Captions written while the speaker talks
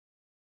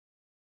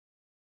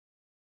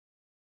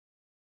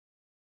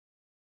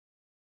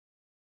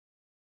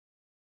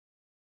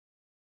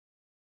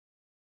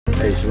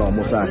Hey, Shalom,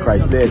 Most High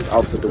Christ bless,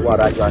 Officer of the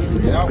Water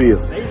IUIC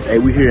Bill. Hey,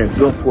 we here in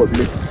Gulfport,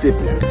 Mississippi.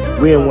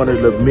 We in one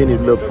of the many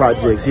little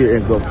projects here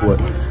in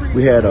Gulfport.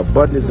 We had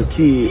abundance of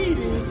kids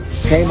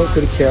came up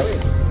to the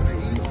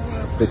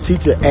camp. The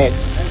teacher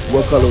asked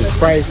what color was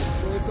Christ.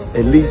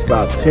 At least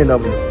about 10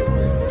 of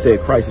them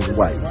said Christ is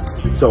white.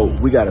 So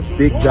we got a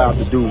big job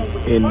to do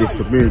in this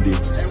community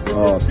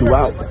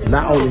throughout,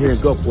 not only here in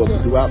Gulfport,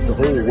 but throughout the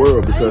whole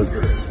world, because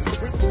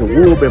the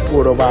wool been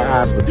poured over our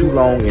eyes for too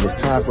long, and it's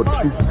time for the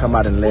truth to come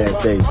out in the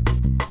last days.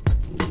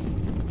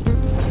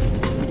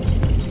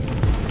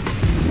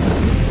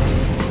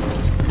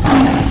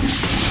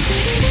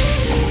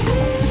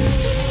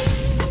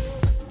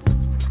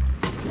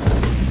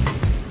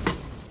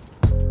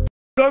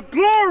 The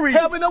glory.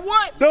 Heaven of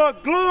what? The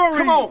glory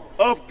Come on.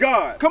 of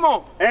God. Come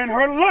on. And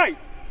her light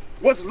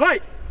was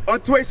like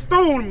unto a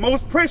stone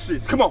most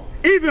precious. Come on.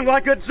 Even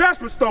like a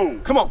jasper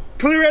stone. Come on.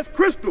 Clear as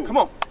crystal. Come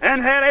on. And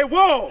had a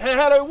wall. And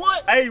had a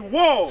what? A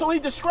wall. So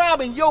he's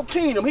describing your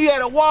kingdom. He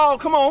had a wall,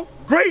 come on.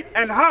 Great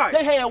and high.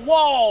 They had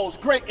walls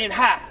great and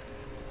high.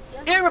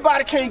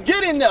 Everybody can't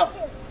get in there.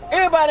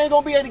 Everybody ain't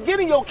gonna be able to get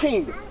in your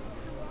kingdom.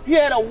 He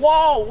had a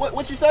wall,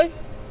 what you say?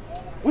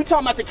 We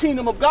talking about the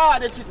kingdom of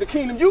God, the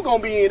kingdom you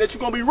gonna be in, that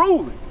you're gonna be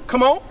ruling.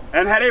 Come on.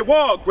 And had a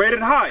wall great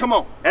and high. Come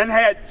on. And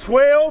had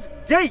 12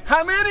 gates.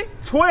 How many?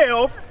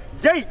 12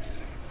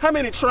 gates. How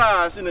many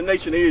tribes in the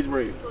nation of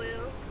Israel? 12.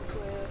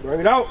 Bring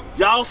it out.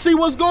 Y'all see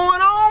what's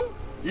going on?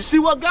 You see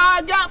what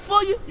God got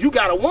for you? You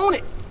gotta want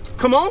it.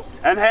 Come on.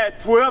 And had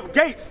 12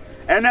 gates.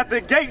 And at the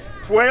gates,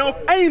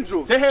 12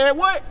 angels. They had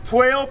what?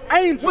 12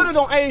 angels. What are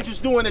those angels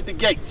doing at the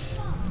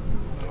gates?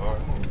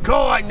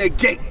 Guarding the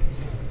gate.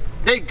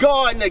 They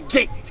guarding the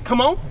gate.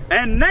 Come on.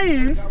 And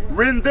names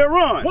written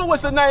thereon. What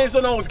was the names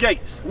of those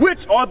gates?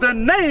 Which are the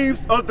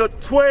names of the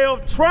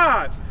 12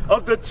 tribes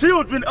of the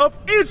children of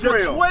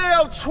Israel. The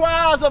 12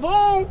 tribes of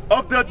whom?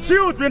 Of the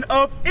children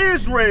of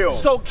Israel.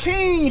 So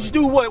kings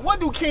do what?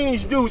 What do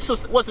kings do?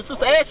 Sister, was it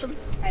Sister Ashley?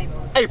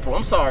 April,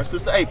 I'm sorry,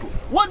 Sister April.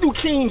 What do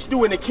kings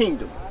do in the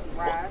kingdom?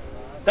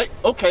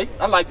 Okay,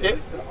 I like that.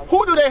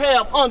 Who do they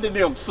have under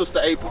them,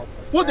 Sister April?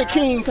 What do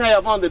kings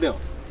have under them?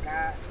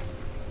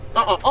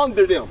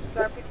 Under them.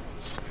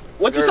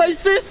 What you say,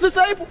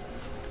 Sister April?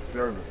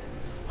 Servants.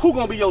 Who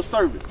gonna be your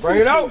servant? Bring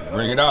it out.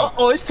 Bring it out.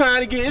 Oh, it's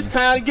time to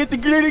get the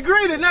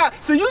gritty now.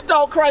 So you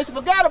thought Christ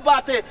forgot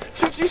about that.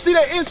 You see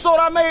that insult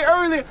I made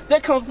earlier?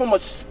 That comes from a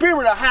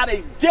spirit of how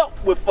they dealt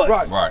with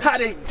us. Right. How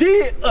they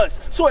did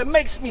us. So it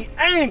makes me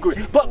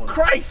angry. But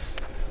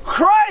Christ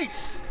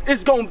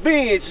is gonna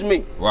avenge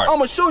me. Right. I'm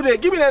gonna show you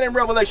that. Give me that in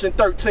Revelation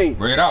 13.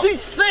 Bring it out. She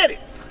said it.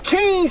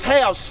 Kings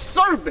have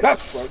servants.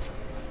 That's right.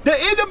 The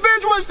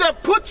individuals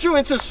that put you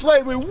into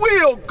slavery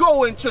will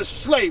go into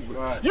slavery.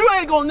 Right. You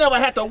ain't gonna never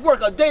have to work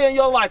a day in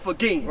your life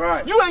again.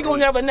 Right. You ain't gonna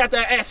never have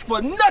to ask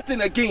for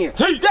nothing again.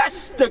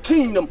 That's the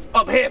kingdom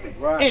of heaven.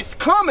 Right. It's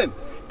coming.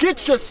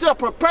 Get yourself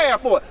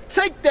prepared for it.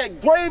 Take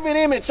that graven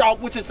image off,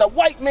 which is the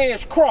white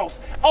man's cross,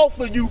 off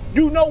of you.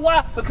 You know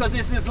why? Because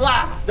it's his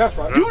lies. That's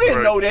right. You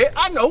didn't know that.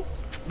 I know.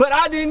 But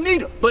I didn't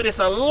either. But it's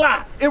a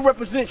lie. It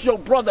represents your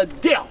brother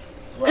death.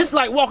 It's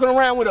like walking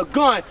around with a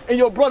gun and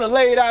your brother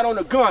laid out on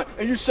the gun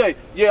and you say,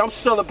 yeah, I'm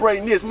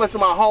celebrating this, much of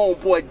my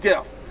homeboy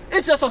death.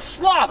 It's just a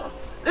slaughter.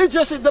 It's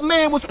just that the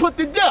man was put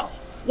to death.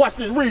 Watch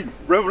this reading.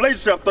 Revelation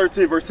chapter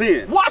 13, verse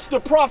 10. Watch the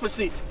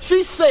prophecy.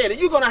 She said that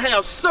you're going to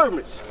have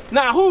servants.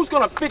 Now, who's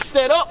going to fix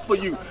that up for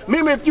you?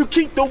 Remember, if you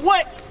keep the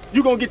what,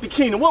 you're going to get the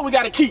kingdom. What we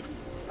got to keep?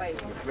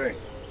 Faith.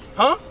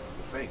 Huh?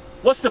 Faith.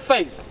 What's the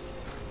faith?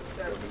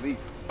 Belief.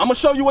 I'm going to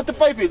show you what the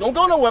faith is. Don't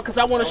go nowhere because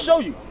I want to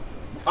show you.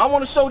 I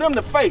want to show them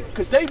the faith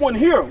because they weren't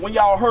here when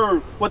y'all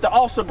heard what the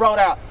officer brought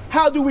out.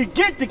 How do we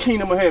get the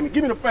kingdom of heaven?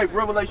 Give me the faith,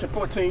 Revelation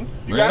 14. You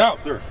Bring it out,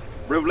 sir.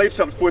 Revelation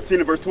chapter 14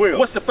 and verse 12.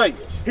 What's the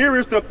faith? Here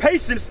is the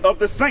patience of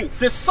the saints.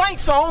 The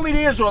saints are only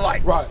the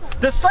Israelites. Right.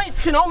 The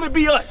saints can only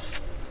be us.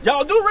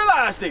 Y'all do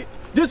realize that.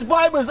 This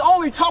Bible is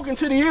only talking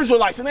to the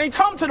Israelites. It ain't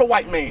talking to the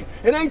white man.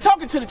 It ain't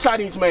talking to the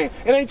Chinese man.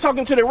 It ain't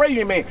talking to the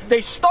Arabian man.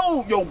 They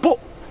stole your book.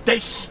 They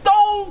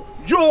stole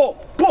your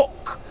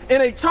book.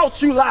 And they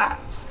taught you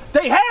lies.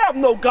 They have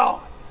no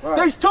God. Right.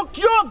 They took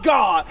your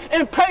God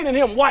and painted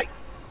him white,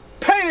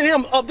 painted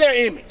him of their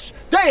image.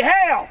 They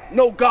have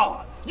no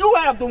God. You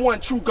have the one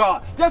true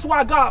God. That's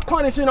why God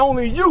punishing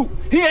only you.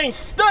 He ain't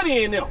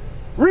studying them.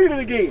 Read it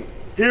again.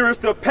 Here is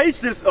the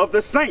patience of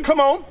the saints. Come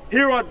on.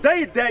 Here are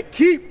they that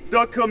keep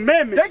the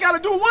commandments. They got to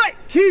do what?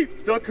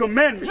 Keep the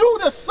commandments. You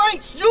the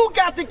saints, you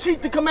got to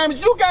keep the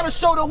commandments. You got to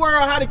show the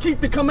world how to keep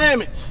the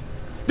commandments.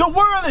 The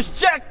world is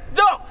jacked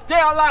up. They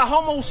allow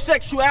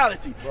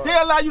homosexuality. Right. They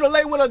allow you to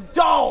lay with a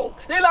dog.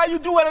 They allow you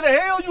to do whatever the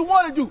hell you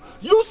want to do.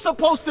 You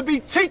supposed to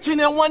be teaching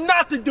them what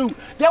not to do.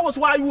 That was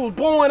why you was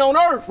born on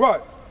earth. Right.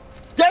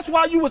 That's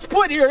why you was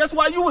put here. That's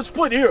why you was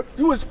put here.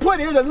 You was put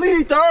here to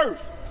lead the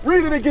earth.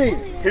 Read it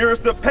again. Here is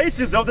the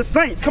patience of the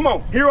saints. Come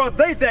on. Here are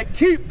they that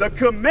keep the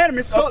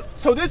commandments.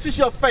 So this is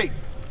your faith.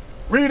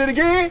 Read it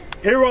again.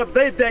 Here are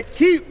they that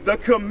keep the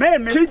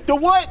commandments. Keep the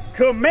what?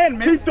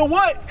 Commandments. Keep the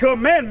what?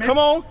 Commandments. Come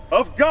on.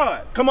 Of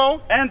God. Come on.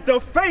 And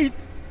the faith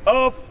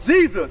of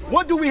Jesus.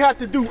 What do we have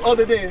to do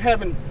other than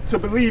having to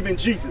believe in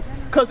Jesus?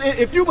 Because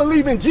if you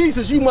believe in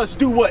Jesus, you must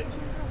do what?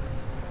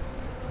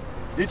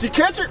 Did you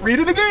catch it? Read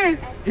it again.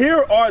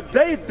 Here are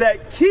they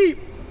that keep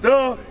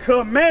the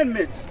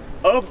commandments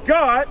of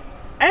God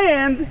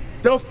and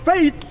the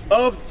faith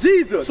of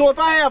Jesus. So if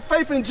I have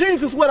faith in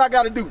Jesus, what I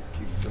got to do?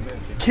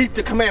 Keep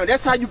the commandment.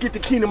 That's how you get the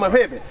kingdom of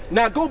heaven.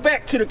 Now go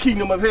back to the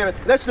kingdom of heaven.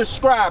 Let's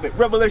describe it.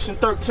 Revelation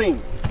 13.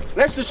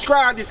 Let's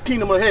describe this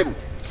kingdom of heaven.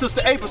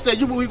 Sister April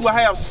said we will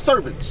have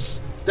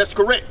servants. That's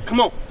correct. Come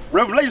on.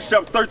 Revelation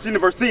chapter 13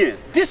 and verse 10.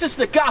 This is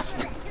the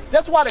gospel.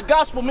 That's why the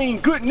gospel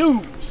means good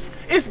news.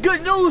 It's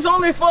good news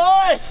only for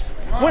us.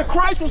 When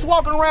Christ was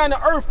walking around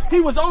the earth,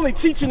 he was only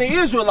teaching the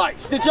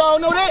Israelites. Did y'all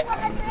know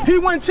that? He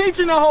wasn't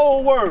teaching the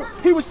whole world.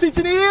 He was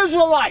teaching the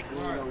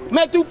Israelites.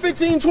 Matthew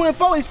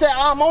 15:24, he said,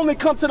 I'm only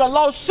come to the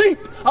lost sheep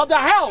of the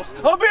house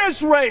of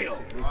Israel.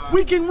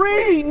 We can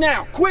read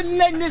now. Quit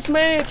letting this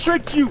man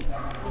trick you.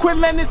 Quit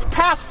letting this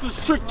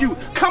pastors trick you.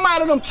 Come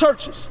out of them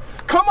churches.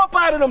 Come up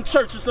out of them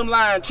churches, them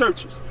lying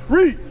churches.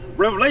 Read.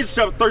 Revelation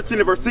chapter 13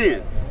 and verse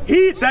 10.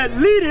 He that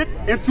leadeth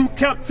into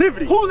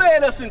captivity. Who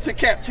led us into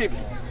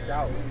captivity?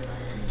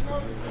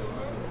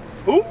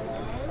 Who?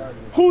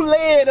 Who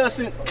led us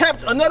in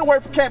another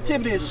word for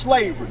captivity is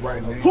slavery.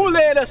 Who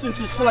led us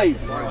into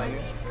slavery?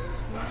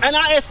 And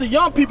I ask the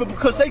young people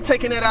because they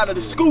taking that out of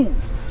the school.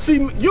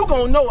 See, you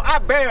gonna know, I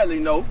barely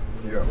know.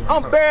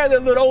 I'm barely a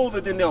little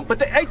older than them.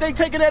 But ain't they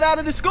taking that out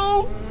of the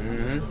school?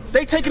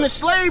 They taking the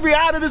slavery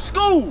out of the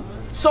school.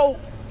 So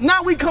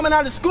now we coming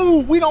out of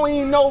school, we don't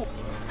even know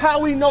how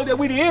we know that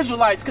we the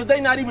Israelites, because they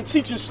not even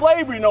teaching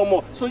slavery no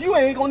more. So you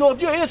ain't gonna know if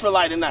you're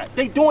Israelite or not.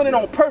 They doing it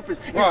on purpose.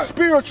 It's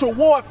spiritual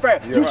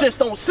warfare. You just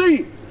don't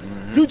see it.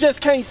 You just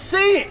can't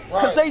see it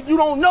because you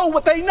don't know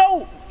what they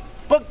know.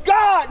 But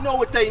God know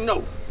what they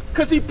know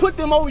because he put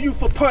them over you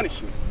for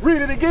punishment.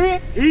 Read it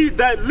again. He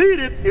that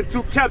leadeth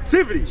into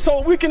captivity.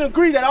 So we can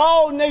agree that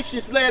all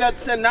nations led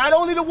us, and not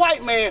only the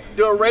white man,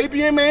 the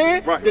Arabian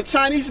man, the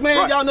Chinese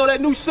man. Y'all know that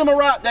new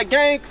samurai, that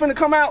gang finna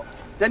come out,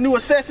 that new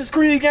Assassin's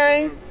Creed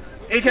gang.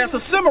 It has a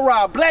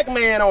samurai, black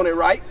man on it,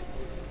 right?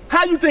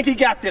 How you think he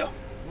got there?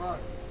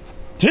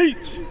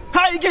 Teach.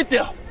 How he get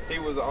there? He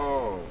was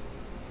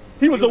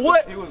He was a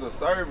what? He was a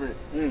servant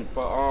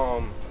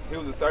for he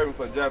was a servant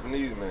for a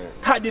Japanese man.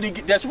 How did he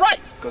get? That's right.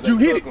 You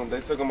hit it.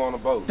 They took him on a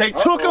boat. They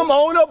took him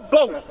on a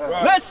boat.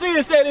 Let's see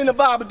is that in the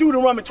Bible,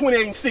 Deuteronomy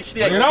 28 and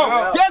 68.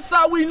 That's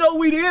how we know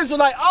we the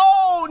Israelites.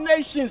 All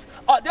nations.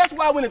 That's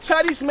why when the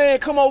Chinese man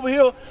come over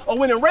here, or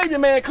when the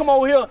Arabian man come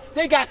over here,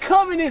 they got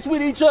covenants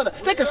with each other.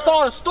 They can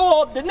start a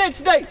store up the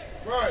next day.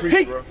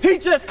 He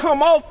just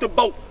come off the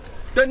boat.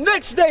 The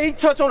next day he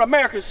touch on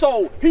American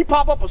soul. He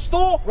pop up a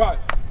store.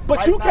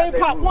 But you can't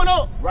pop one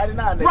up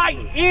right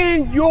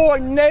in your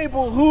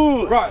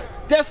neighborhood.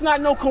 That's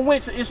not no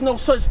coincidence. It's no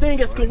such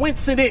thing as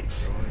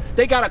coincidence.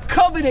 They got a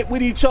covenant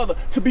with each other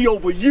to be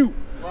over you,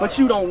 but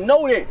you don't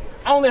know that.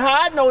 Only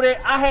how I know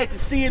that, I had to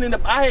see it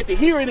I had to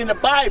hear it in the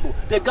Bible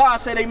that God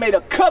said they made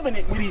a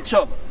covenant with each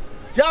other.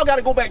 Y'all got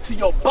to go back to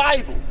your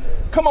Bible.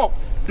 Come on.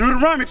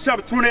 Deuteronomy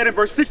chapter 28 and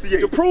verse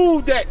 68. To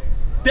prove that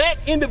that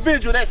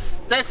individual, that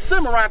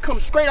samurai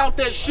comes straight out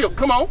that ship.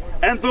 Come on.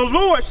 And the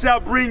Lord shall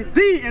bring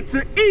thee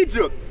into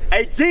Egypt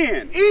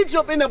again.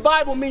 Egypt in the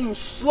Bible means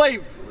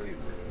slavery.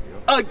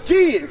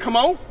 Again, come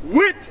on.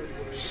 With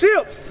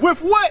ships.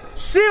 With what?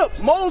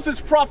 Ships.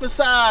 Moses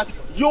prophesied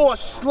your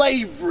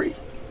slavery.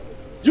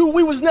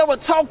 We was never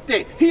taught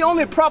that. He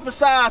only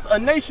prophesied a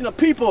nation of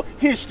people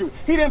history.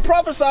 He didn't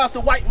prophesize the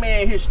white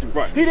man history.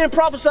 He didn't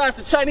prophesize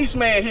the Chinese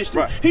man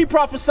history. He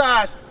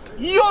prophesied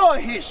your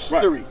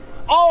history.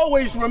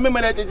 Always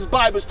remember that this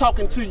Bible is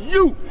talking to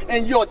you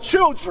and your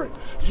children.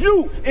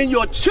 You and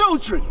your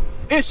children.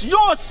 It's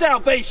your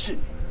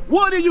salvation.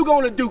 What are you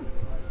going to do?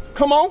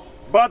 Come on.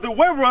 By the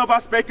whereof I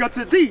spake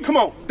unto thee. Come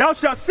on. Thou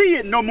shalt see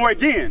it no more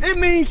again. It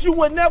means you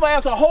would never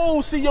as a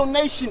whole see your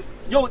nation,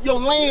 your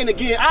land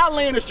again. Our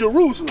land is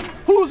Jerusalem.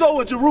 Who's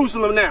over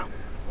Jerusalem now?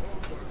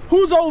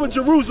 Who's over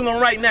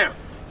Jerusalem right now?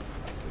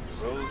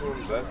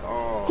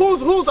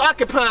 Who's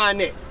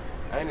occupying it?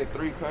 Ain't it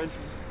 3 countries?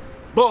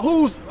 But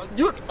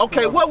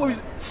okay, what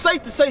was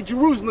safe to say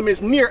Jerusalem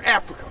is near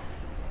Africa.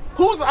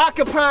 Who's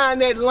occupying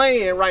that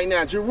land right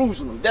now,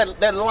 Jerusalem,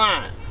 that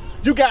line?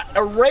 You got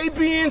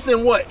Arabians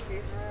and what?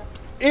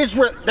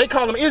 Israel, they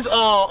call them,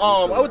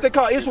 what they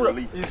call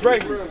Israelis.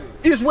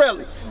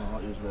 Israelis.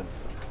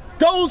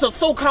 Those are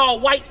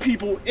so-called white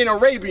people and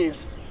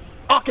Arabians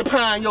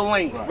occupying your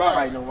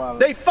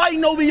land. They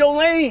fighting over your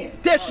land.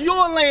 That's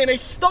your land. They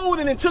stole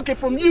it and took it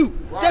from you.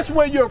 That's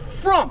where you're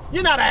from.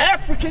 You're not an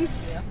African.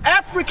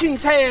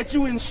 Africans had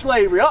you in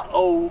slavery.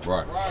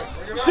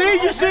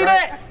 See, you see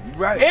that?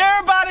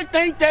 Everybody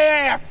think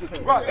they're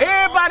African.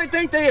 Everybody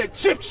think they're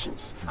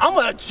Egyptians. I'm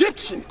an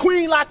Egyptian.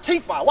 Queen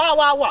Latifah.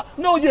 Wah.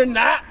 No, you're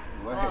not.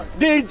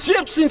 The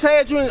Egyptians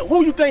had you in.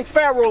 Who you think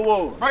Pharaoh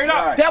was?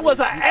 That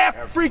was an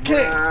African.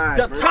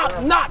 The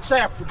top-notch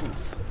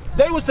Africans.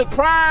 They was the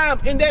prime,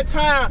 in that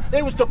time,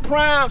 they was the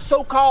prime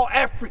so-called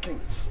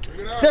Africans.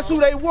 That's who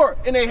they were,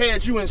 and they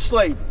had you in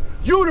slavery.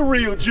 You the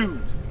real Jews.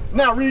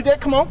 Now read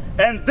that, come on.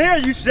 And there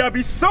you shall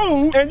be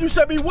sold. And you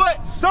shall be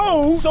what?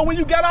 Sold. So when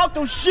you got out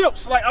those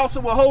ships, like also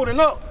were holding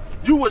up,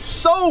 you were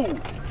sold.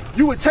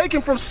 You were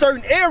taken from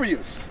certain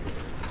areas.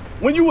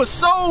 When you were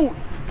sold,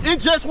 it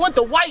just went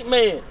the white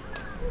man.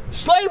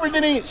 Slavery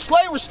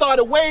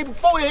started way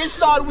before that. It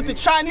started with the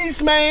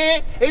Chinese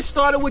man. It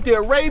started with the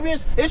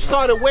Arabians. It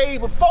started way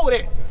before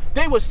that.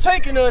 They was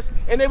taking us,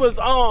 and they was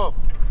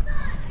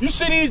you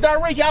see these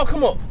directions? Y'all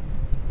come up.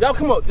 Y'all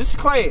come up. This is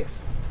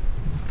class.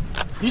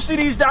 You see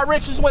these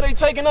directions where they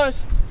taking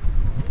us?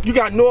 You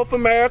got North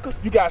America.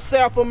 You got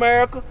South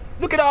America.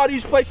 Look at all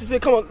these places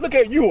that come up. Look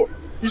at Europe.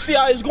 You see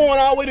how it's going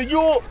all the way to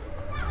Europe?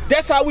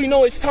 That's how we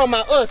know it's talking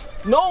about us.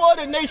 No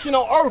other nation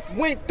on earth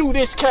went through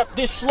this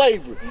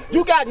slavery.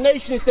 You got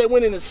nations that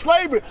went into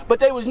slavery, but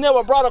they was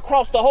never brought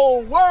across the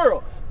whole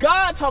world.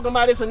 God talking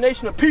about it's a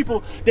nation of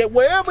people that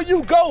wherever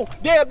you go,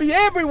 they'll be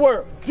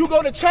everywhere. You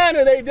go to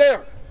China, they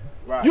there.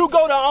 Right. You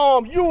go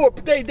to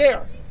Europe, they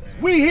there.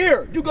 We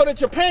here. You go to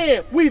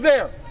Japan, we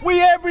there. We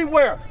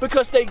everywhere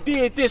because they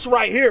did this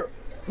right here.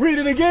 Read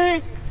it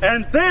again.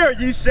 And there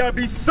ye shall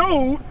be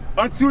sold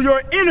unto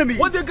your enemies.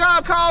 What did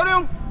God call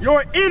them?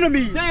 Your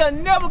enemies. They are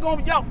never going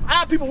to be, y'all,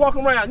 our people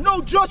walking around,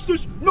 no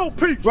justice, no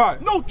peace.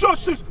 Right. No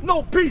justice,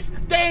 no peace.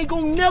 They ain't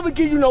going to never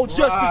give you no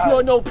justice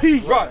nor no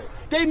peace. Right.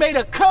 They made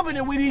a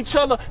covenant with each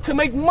other to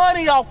make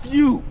money off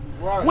you.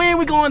 Right. When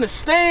we going to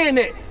stand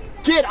it?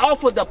 Get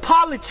off of the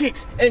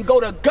politics and go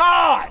to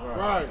God.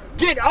 Right.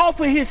 Get off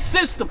of his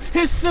system.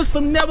 His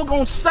system never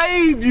going to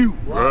save you.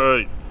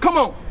 Right. Come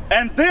on.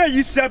 And there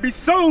you shall be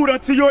sold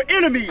unto your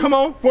enemies. Come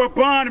on. For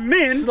bond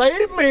men.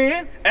 Slave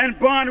men. And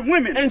bond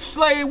women. And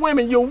slave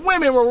women. Your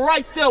women were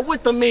right there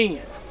with the men.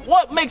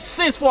 What makes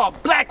sense for a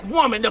black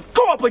woman to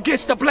go up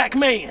against the black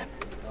man?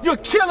 You're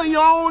killing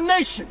your own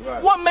nation.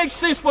 Right. What makes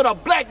sense for the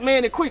black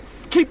man to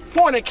keep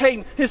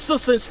fornicating his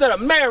sister instead of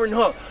marrying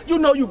her? You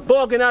know you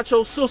bugging out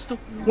your sister.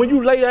 When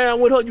you lay down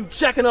with her, you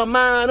jacking her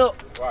mind up.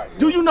 Right.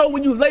 Do you know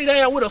when you lay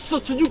down with a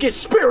sister, you get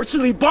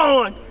spiritually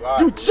bond?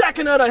 Right. You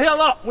jacking her the hell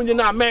up when you're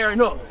not marrying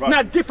her. Right.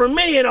 Not different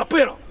men up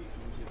in her.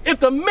 If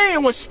the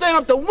men would stand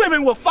up, the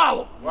women will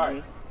follow.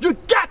 Right. You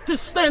got to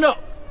stand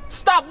up.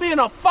 Stop being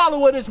a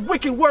follower of this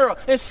wicked world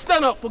and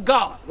stand up for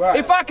God. Right.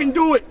 If I can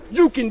do it,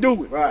 you can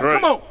do it. Right.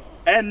 Come on.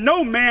 And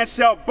no man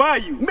shall buy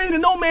you.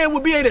 Meaning no man will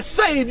be able to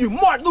save you.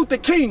 Martin Luther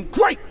King,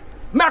 great.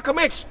 Malcolm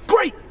X,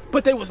 great.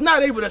 But they was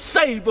not able to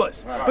save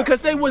us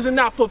because they wasn't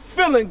not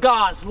fulfilling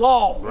God's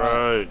laws.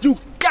 Right. You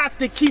got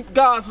to keep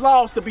God's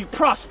laws to be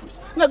prosperous.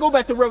 Now go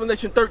back to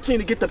Revelation 13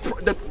 to get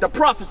the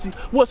prophecy.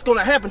 What's going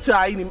to happen to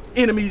our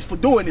enemies for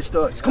doing this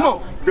to us? Come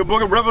on. The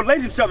book of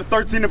Revelation chapter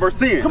 13 and verse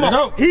 10. Come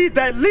on. He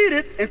that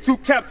leadeth into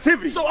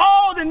captivity. So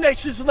all the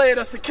nations led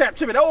us to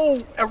captivity.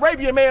 Old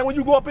Arabian man, when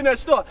you go up in that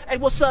store, hey,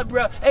 what's up,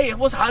 bro? Hey,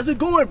 how's it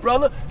going,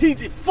 brother?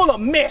 He's full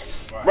of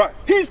mess. Right.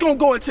 He's going to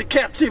go into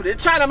captivity. The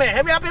China man,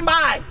 hurry up and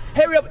buy.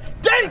 Hurry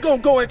up. They ain't going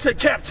to go into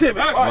captivity.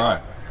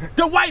 Right.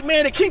 The white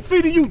man that keep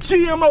feeding you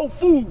GMO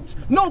foods,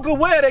 no good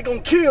where they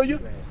going to kill you.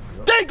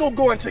 They gonna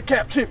go into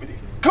captivity.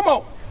 Come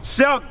on.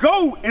 Shall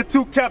go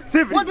into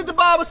captivity. What did the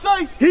Bible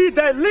say? He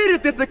that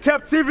leadeth into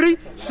captivity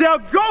shall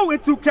go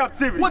into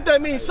captivity. What that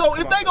means? So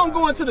if they gonna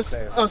go into the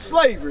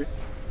slavery,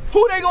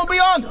 who they gonna be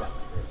under?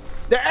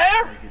 The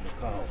air?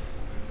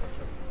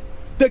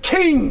 The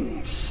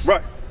kings.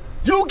 Right.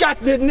 You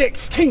got the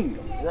next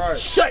kingdom. Right.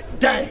 Shut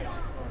down.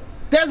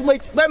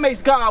 That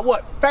makes God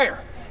what?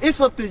 Fair.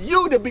 It's up to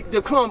you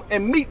to come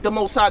and meet the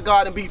Most High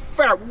God and be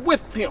fair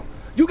with him.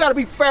 You got to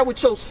be fair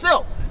with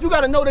yourself. You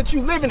got to know that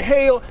you live in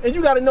hell, and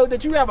you got to know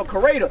that you have a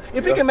creator.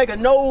 If he can make a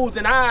nose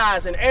and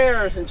eyes and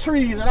airs and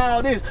trees and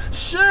all this,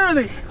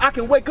 surely I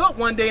can wake up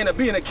one day and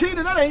be in a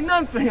kingdom. That ain't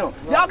nothing for him.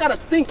 Y'all got to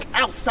think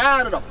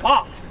outside of the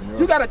box.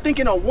 You got to think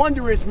in a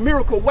wondrous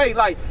miracle way.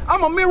 Like,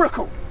 I'm a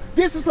miracle.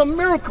 This is a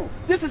miracle.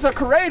 This is a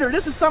creator.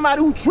 This is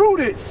somebody who drew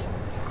this.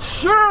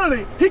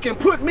 Surely he can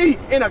put me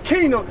in a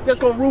kingdom that's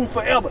going to rule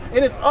forever.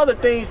 And it's other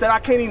things that I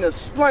can't even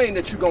explain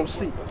that you're going to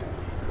see.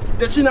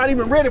 That you're not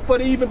even ready for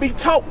to even be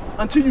taught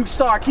until you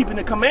start keeping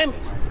the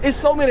commandments. It's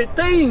so many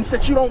things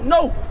that you don't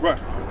know.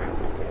 Right.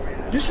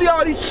 You see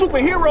all these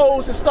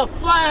superheroes and stuff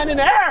flying in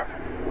the air.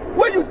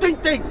 Where you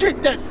think they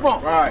get that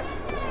from? Right.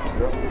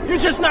 You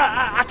just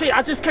not,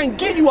 I just can't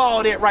give you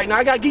all that right now.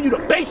 I gotta give you the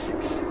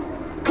basics.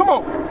 Come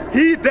on.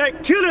 He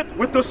that killeth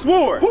with the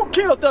sword. Who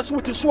killed us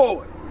with the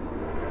sword?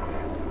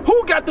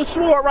 Who got the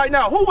sword right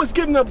now? Who was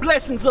given the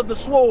blessings of the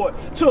sword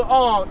to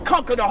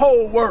conquer the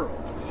whole world?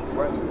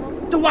 Right.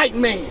 The white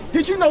man.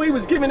 Did you know he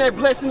was given that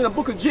blessing in the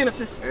book of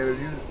Genesis?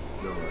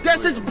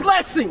 That's his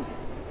blessing.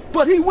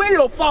 But he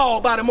will fall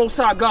by the Most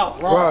High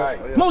God.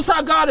 Right. Most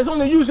High God is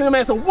only using him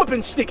as a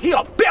whooping stick. He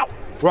a belt.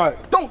 Right.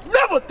 Don't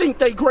never think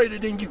they greater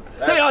than you.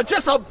 They are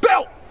just a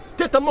belt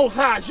that the Most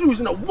High is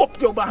using to whoop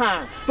your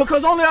behind.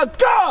 Because only a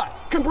God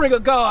can bring a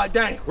God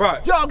down.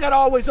 Right. Y'all gotta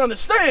always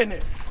understand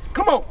that.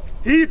 Come on.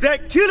 He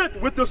that killeth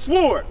with the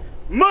sword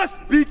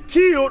must be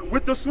killed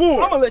with the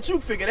sword. I'm gonna let you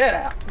figure that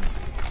out.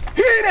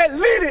 He that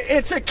leadeth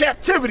into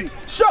captivity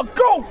shall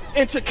go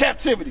into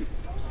captivity.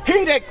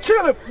 He that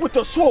killeth with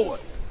the sword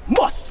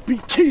must be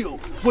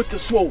killed with the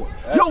sword.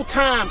 Your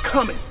time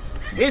coming.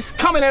 It's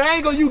coming. An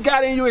angle you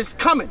got in you is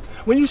coming.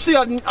 When you see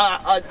a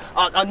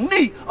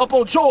knee up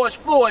on George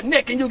Floyd's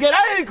neck and you get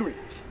angry,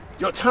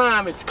 your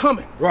time is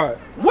coming. Right.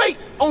 Wait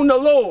on the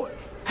Lord.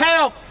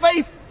 Have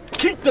faith.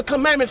 Keep the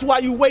commandments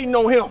while you waiting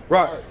on him.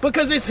 Right.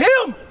 Because it's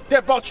him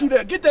that brought you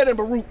there. Get that in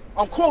Baruch.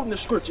 I'm quoting the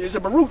scripture. It's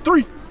in Baruch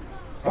 3.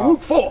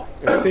 Baruch 4.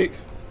 And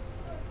 6.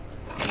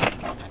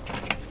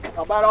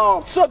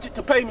 About subject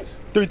to payments.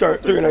 3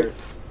 and 8.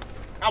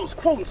 I was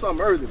quoting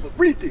something earlier, but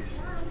read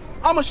this.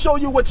 I'm gonna show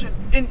you what you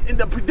in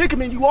the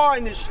predicament you are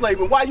in this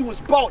slavery, why you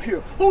was bought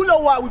here. Who know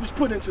why we was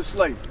put into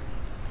slavery?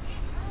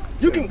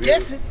 You can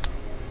guess it.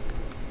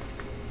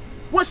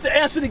 What's the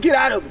answer to get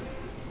out of it?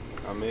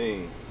 I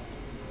mean,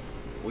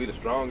 we the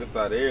strongest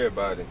out of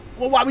everybody.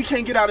 Well, why we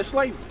can't get out of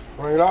slavery?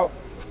 Bring it out.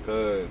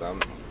 Because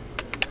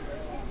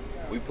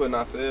we putting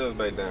ourselves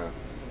back down.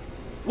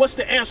 What's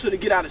the answer to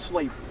get out of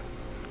slavery?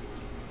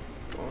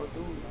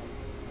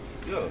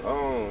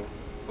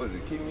 What is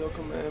it? Keeping your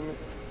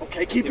commandments.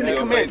 Okay, keeping the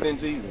Faith in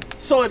commandments. Jesus.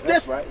 So if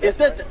that's right,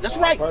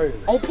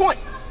 on point.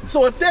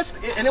 So if that's,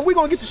 and then we're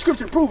gonna get the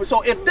scripture to prove it.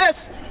 So if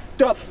that's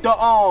the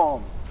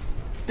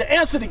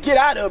answer to get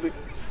out of it,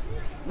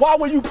 why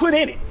were you put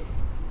in it?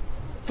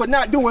 For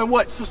not doing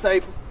what, Sister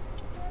April?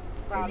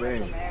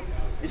 Amen.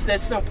 It's that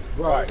simple.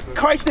 Right.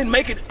 Christ didn't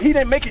make it. He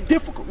didn't make it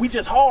difficult. We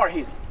just hard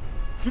headed.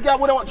 You got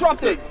what I want? Drop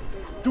that.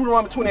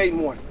 Deuteronomy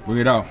 28:1. Bring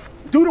it out.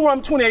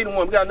 Deuteronomy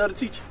 28:1. We got another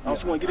teacher. I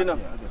just want to get it up.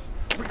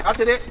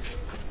 After that,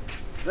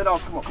 let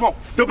us come on. Come on.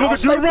 The book of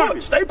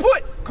Deuteronomy. Stay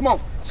put. Come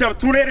on. Chapter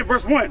 28 and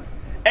verse 1.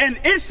 And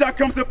it shall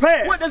come to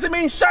pass. What does it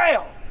mean,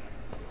 shall?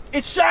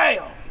 It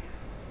shall.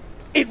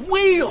 It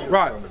will.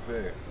 Right.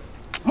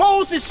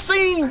 Moses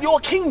seen your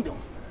kingdom.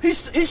 He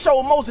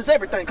showed Moses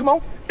everything. Come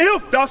on.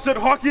 If thou shalt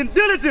hearken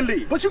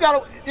diligently. But you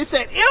gotta, it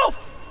said if.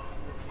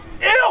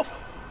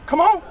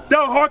 Come on.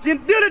 Thou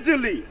hearken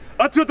diligently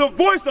unto the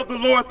voice of the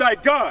Lord thy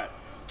God,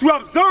 to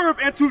observe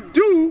and to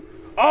do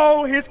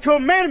all his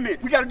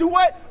commandments. We gotta do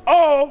what?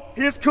 All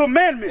his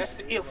commandments.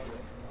 That's the if.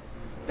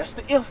 That's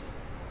the if.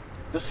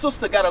 The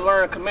sister gotta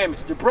learn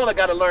commandments. The brother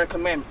gotta learn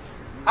commandments.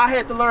 I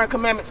had to learn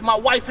commandments. My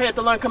wife had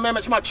to learn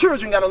commandments. My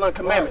children gotta learn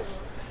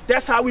commandments.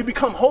 That's how we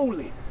become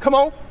holy. Come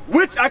on.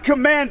 Which I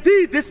command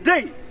thee this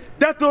day,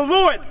 that the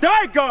Lord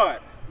thy God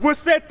will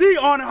set thee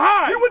on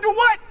high. He would do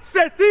what?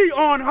 Set thee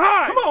on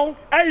high. Come on.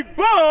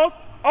 Above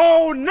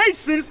all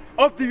nations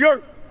of the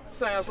earth.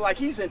 Sounds like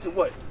he's into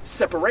what?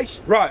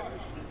 Separation. Right.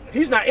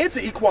 He's not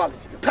into equality.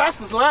 The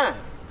pastor's lying.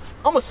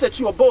 I'm gonna set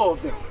you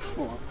above them.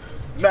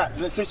 Now,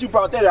 since you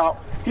brought that out,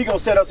 he gonna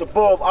set us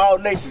above all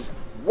nations.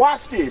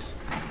 Watch this.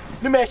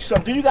 Let me ask you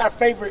something. Do you got a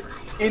favorite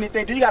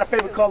anything? Do you got a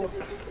favorite color?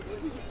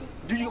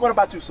 What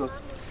about you, sister?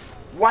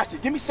 Watch this.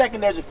 Give me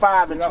 2nd Ezra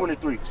 5 and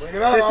 23.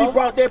 Since he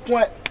brought that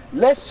point,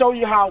 let's show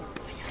you how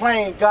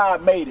plain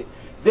God made it.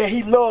 That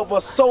he loved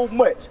us so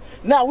much.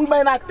 Now, we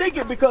may not think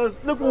it because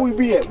look where we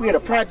be at. We at the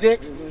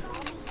projects,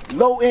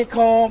 low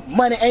income,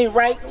 money ain't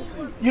right.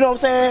 You know what I'm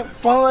saying?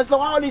 Funds low,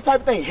 all these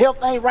type of things.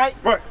 Health ain't right.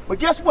 Right. But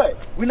guess what?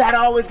 We're not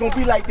always going to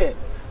be like that.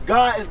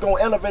 God is going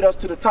to elevate us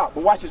to the top.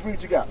 But watch this. Read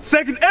what you got.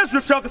 2nd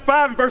Ezra chapter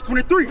 5 and verse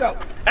 23. Go.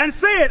 And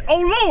said,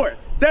 O Lord,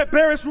 that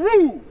bearest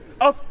rule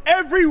of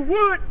every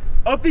wood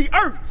of the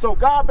earth. So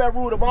God bear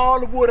rule of all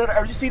the wood of the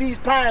earth. You see these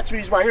pine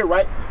trees right here,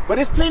 right? But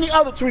there's plenty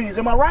other trees.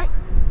 Am I right?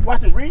 Watch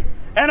this. Read.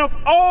 And of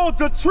all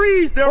the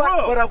trees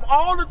thereof. But of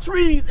all the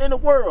trees in the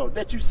world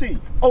that you see,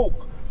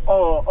 oak,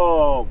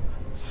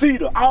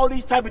 cedar, all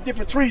these type of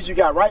different trees you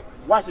got, right?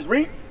 Watch this.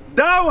 Read.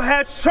 Thou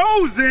hast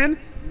chosen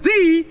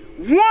the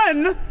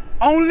one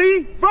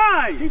only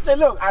vine. He said,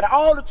 look, out of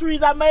all the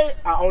trees I made,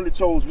 I only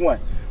chose one.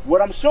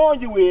 What I'm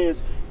showing you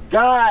is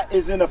God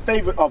is in the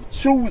favor of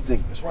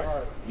choosing. That's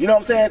right. You know what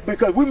I'm saying?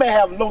 Because we may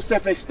have low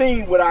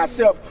self-esteem with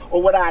ourselves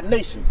or with our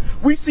nation.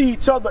 We see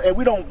each other and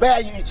we don't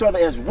value each other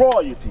as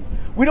royalty.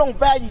 We don't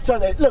value each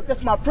other. Look,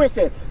 that's my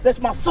princess. That's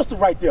my sister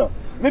right there.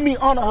 Let me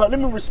honor her. Let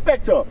me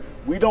respect her.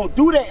 We don't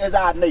do that as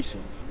our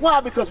nation.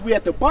 Why? Because we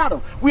at the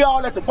bottom. We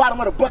all at the bottom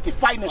of the bucket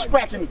fighting and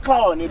scratching and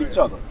clawing at each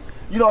other.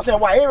 You know what I'm saying?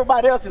 While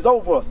everybody else is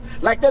over us.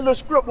 Like that little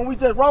script when we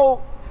just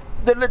rolled,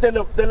 the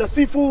little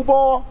seafood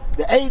ball,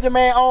 the Asian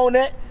man on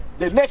that.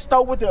 The next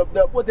store with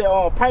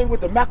the paint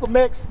with the Malcolm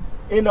X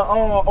in the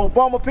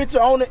Obama picture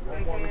on it.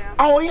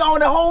 Oh, he on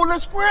the whole little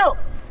script.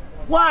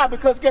 Why?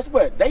 Because guess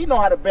what? They know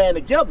how to band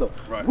together.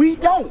 Right. We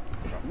don't.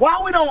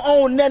 Why we don't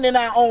own nothing in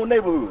our own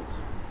neighborhoods?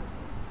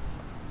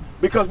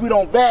 Because we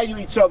don't value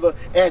each other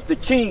as the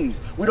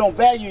kings. We don't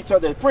value each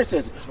other as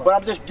princesses. Right. But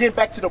I'm just getting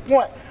back to the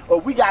point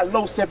of we got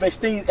low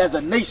self-esteem as a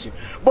nation.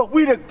 But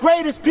we the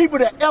greatest people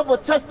that ever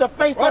touched the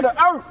face of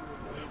the earth.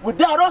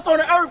 Without us on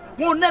the earth,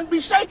 won't nothing be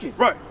shaken.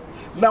 Right.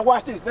 Now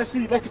watch this. Let's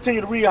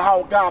continue to read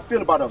how God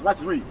feel about us.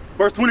 Let's read.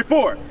 Verse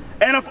 24.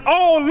 And of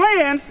all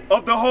lands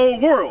of the whole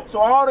world. So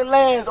all the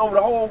lands over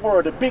the whole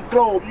world, the big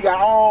globe, you got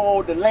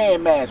all the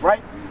land mass,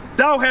 right?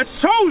 Thou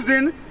hast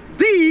chosen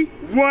the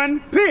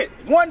one pit.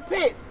 One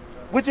pit,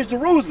 which is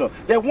Jerusalem.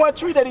 That one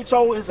tree that he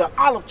chose is an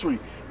olive tree.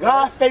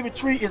 God's favorite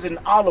tree is an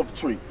olive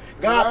tree.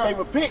 God's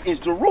favorite pit is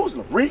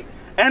Jerusalem. Read.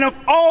 And of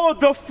all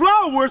the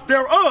flowers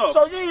thereof.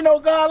 So you ain't know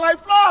God like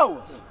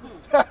flowers.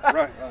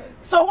 Right.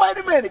 So wait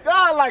a minute,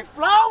 God like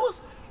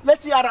flowers?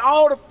 Let's see, out of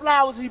all the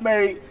flowers he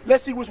made,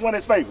 let's see which one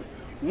is favorite.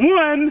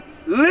 One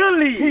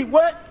lily. He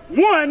what?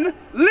 One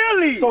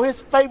lily. So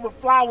his favorite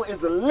flower is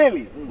the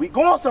lily. We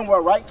going somewhere,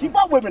 right? Keep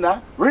up with me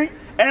now. Read.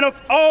 And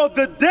of all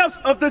the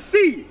depths of the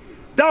sea,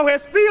 thou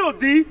hast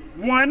filled thee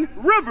one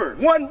river.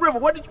 One river.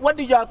 What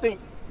do y'all think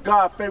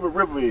God's favorite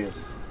river is?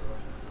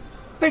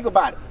 Think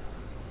about it.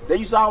 They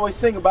used to always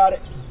sing about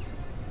it.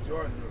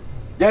 Jordan River.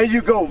 There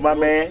you go, my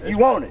man. You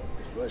want it.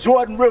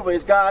 Jordan River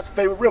is God's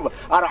favorite river.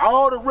 Out of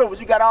all the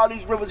rivers, you got all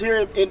these rivers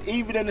here,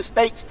 even in the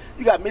States.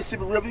 You got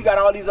Mississippi River, you got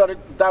all these other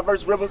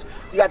diverse rivers.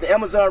 You got the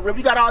Amazon River,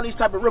 you got all these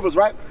type of rivers,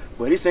 right?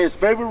 But he says his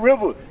favorite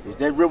river is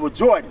that river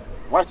Jordan.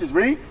 Watch this,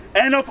 read.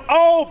 And of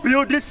all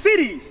builded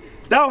cities,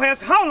 thou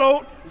hast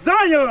hallowed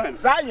Zion.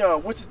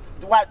 Zion, which is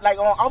like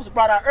I was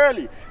brought out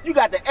earlier. You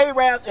got the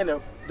Arabs and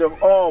the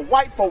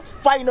white folks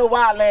fighting over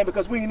our land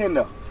because we ain't in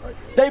there.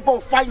 They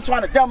both fighting,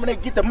 trying to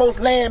dominate, get the most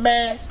land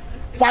mass.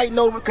 Fighting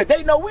over, because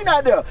they know we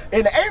not there.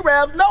 And the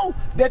Arabs know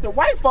that the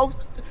white folks,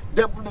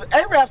 the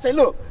Arabs say,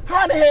 look,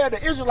 how the hell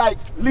the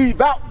Israelites leave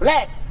out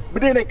black,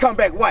 but then they come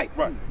back white?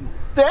 Right.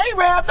 The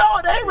Arabs know,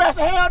 the Arabs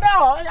say, hell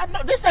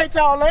no, this ain't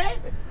y'all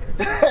land.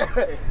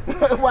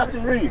 Watch the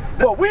read.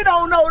 But we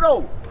don't know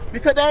though,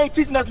 because they ain't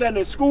teaching us nothing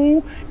in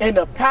school, and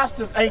the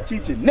pastors ain't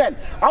teaching nothing.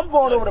 I'm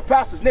going over the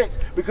pastors next,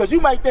 because you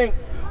might think,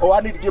 oh,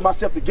 I need to get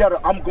myself together,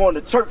 I'm going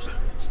to church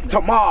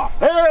tomorrow.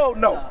 Hell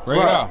no. Bring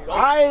it out.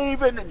 I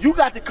ain't even, you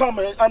got to come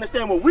and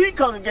understand what we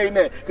congregating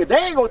at, because they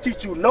ain't going to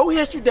teach you no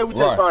history that we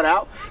just brought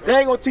out. They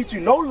ain't going to teach you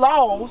no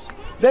laws.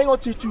 They ain't going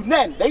to teach you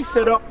nothing. They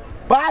set up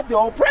by the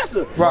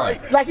oppressor. Right.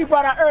 Like you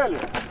brought out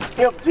earlier.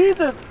 If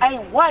Jesus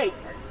ain't white,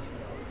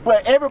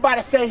 but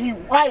everybody say he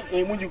white,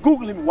 and when you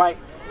Google him white,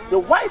 the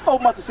white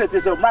folk must have set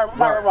this up right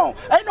or wrong.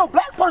 Ain't no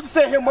black person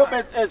set him up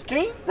as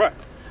king. Right.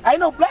 Ain't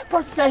no black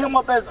person set him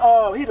up as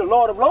he the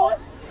Lord of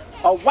Lords.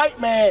 A white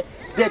man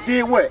that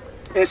did what?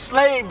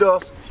 Enslaved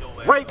us,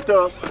 raped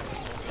us,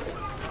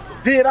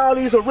 did all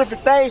these horrific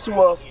things to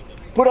us,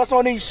 put us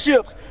on these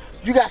ships.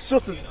 You got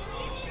sisters.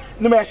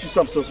 Let me ask you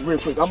something, sisters, real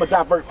quick. I'm gonna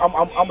divert. I'm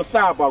a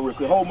sidebar real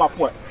quick. Hold my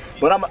point.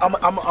 But I'm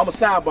a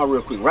sidebar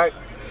real quick, right?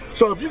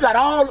 So if you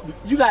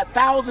got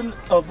thousands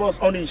of us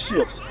on these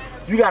ships.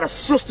 You got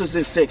sisters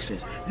in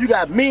sections. You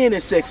got men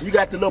in sections. You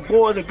got the little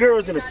boys and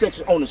girls in a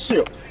section on the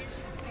ship.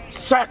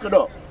 Shackled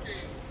up.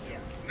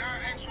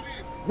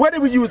 Where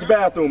did we use the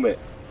bathroom at?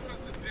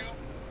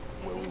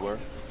 Where we were.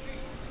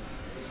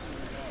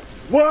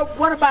 Well,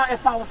 what about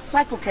if our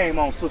cycle came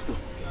on, sister?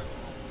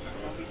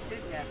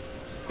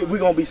 We're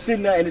going to be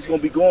sitting there and it's going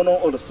to be going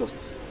on other sisters.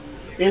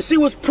 And she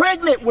was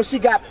pregnant when she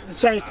got the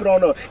chains put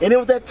on her. And it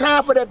was that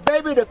time for that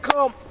baby to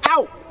come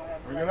out.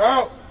 Bring it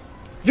out.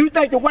 You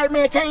think the white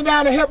man came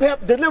down to help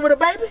deliver the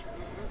baby?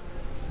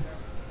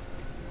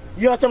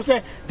 You know what I'm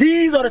saying?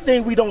 These are the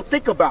things we don't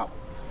think about.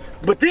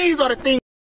 But these are the things